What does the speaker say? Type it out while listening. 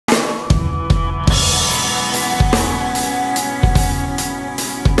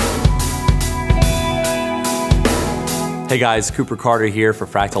Hey guys, Cooper Carter here for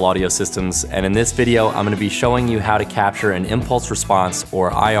Fractal Audio Systems, and in this video I'm going to be showing you how to capture an impulse response,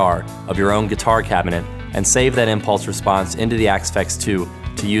 or IR, of your own guitar cabinet and save that impulse response into the Axe-Fx 2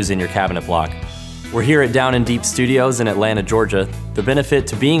 to use in your cabinet block. We're here at Down and Deep Studios in Atlanta, Georgia. The benefit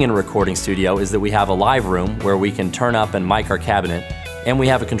to being in a recording studio is that we have a live room where we can turn up and mic our cabinet, and we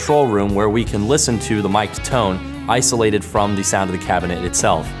have a control room where we can listen to the mic'd tone isolated from the sound of the cabinet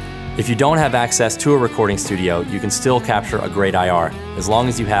itself. If you don't have access to a recording studio, you can still capture a great IR, as long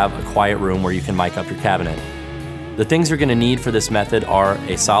as you have a quiet room where you can mic up your cabinet. The things you're going to need for this method are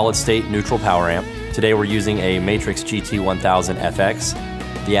a solid-state neutral power amp. Today we're using a Matrix GT1000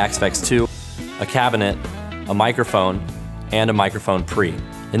 FX, the Axe-Fx 2, a cabinet, a microphone, and a microphone pre.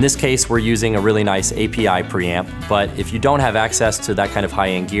 In this case, we're using a really nice API preamp, but if you don't have access to that kind of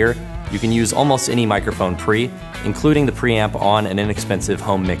high-end gear, you can use almost any microphone pre, including the preamp on an inexpensive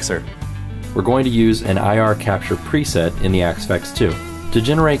home mixer. We're going to use an IR capture preset in the Axe-Fx 2 to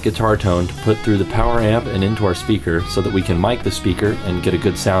generate guitar tone to put through the power amp and into our speaker so that we can mic the speaker and get a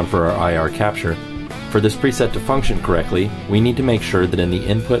good sound for our IR capture. For this preset to function correctly, we need to make sure that in the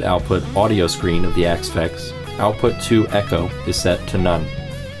input-output audio screen of the Axe-Fx, output to echo is set to none.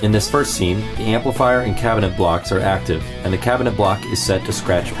 In this first scene, the amplifier and cabinet blocks are active, and the cabinet block is set to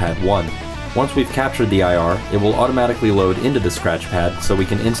scratch pad 1. Once we've captured the IR, it will automatically load into the scratch pad so we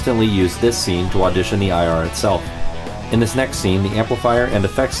can instantly use this scene to audition the IR itself. In this next scene, the amplifier and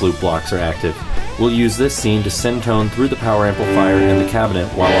effects loop blocks are active. We'll use this scene to send tone through the power amplifier and the cabinet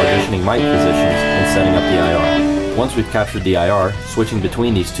while auditioning mic positions and setting up the IR. Once we've captured the IR, switching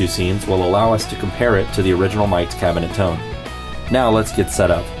between these two scenes will allow us to compare it to the original mic'd cabinet tone. Now let's get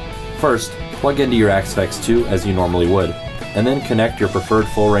set up. First, plug into your Axe-Fx 2 as you normally would, and then connect your preferred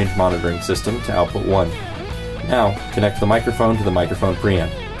full-range monitoring system to output 1. Now, connect the microphone to the microphone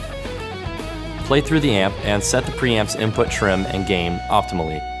preamp. Play through the amp and set the preamp's input trim and gain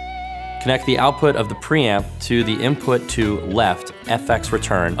optimally. Connect the output of the preamp to the input to left FX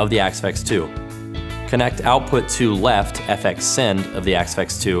return of the Axe-Fx 2. Connect output to left FX send of the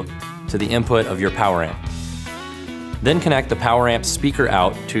Axe-Fx 2 to the input of your power amp. Then connect the power amp speaker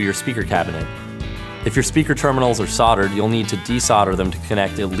out to your speaker cabinet. If your speaker terminals are soldered, you'll need to desolder them to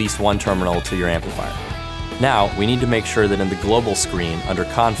connect at least one terminal to your amplifier. Now, we need to make sure that in the global screen under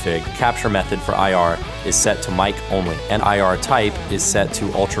Config, capture method for IR is set to mic only, and IR type is set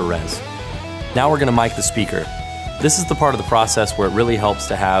to ultra res. Now we're going to mic the speaker. This is the part of the process where it really helps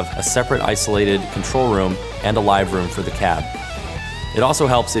to have a separate isolated control room and a live room for the cab. It also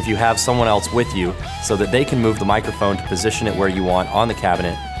helps if you have someone else with you so that they can move the microphone to position it where you want on the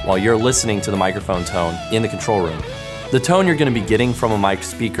cabinet while you're listening to the microphone tone in the control room. The tone you're going to be getting from a mic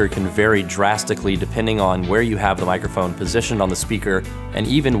speaker can vary drastically depending on where you have the microphone positioned on the speaker and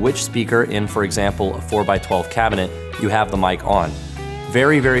even which speaker in, for example, a 4x12 cabinet you have the mic on.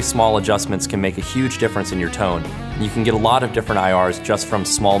 Very, very small adjustments can make a huge difference in your tone, and you can get a lot of different IRs just from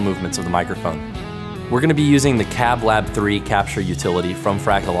small movements of the microphone. We're going to be using the Cab Lab 3 capture utility from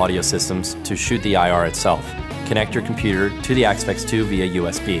Fractal Audio Systems to shoot the IR itself. Connect your computer to the Axe-Fx 2 via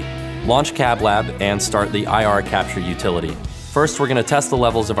USB. Launch Cab Lab and start the IR capture utility. First, we're going to test the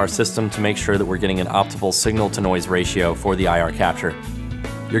levels of our system to make sure that we're getting an optimal signal-to-noise ratio for the IR capture.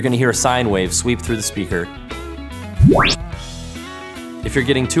 You're going to hear a sine wave sweep through the speaker. If you're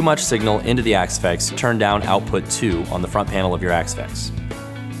getting too much signal into the Axe-Fx, turn down output 2 on the front panel of your Axe-Fx.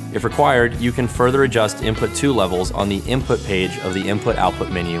 If required, you can further adjust input 2 levels on the input page of the input-output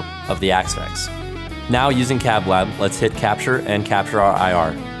menu of the Axe-Fx. Now, using Cab Lab, let's hit capture and capture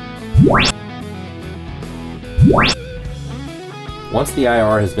our IR. Once the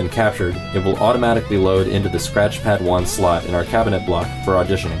IR has been captured, it will automatically load into the scratch pad 1 slot in our cabinet block for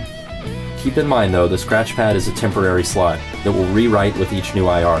auditioning. Keep in mind though, the scratch pad is a temporary slot that will rewrite with each new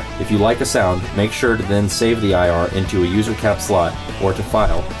IR. If you like a sound, make sure to then save the IR into a user cap slot or to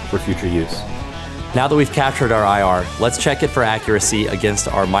file for future use. Now that we've captured our IR, let's check it for accuracy against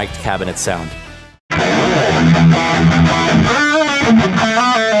our mic'd cabinet sound.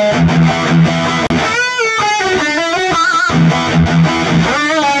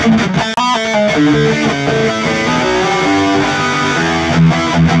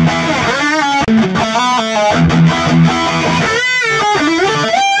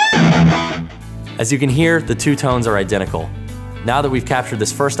 As you can hear, the two tones are identical. Now that we've captured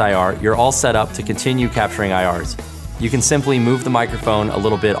this first IR, you're all set up to continue capturing IRs. You can simply move the microphone a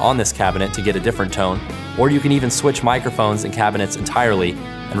little bit on this cabinet to get a different tone, or you can even switch microphones and cabinets entirely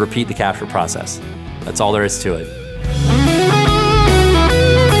and repeat the capture process. That's all there is to it.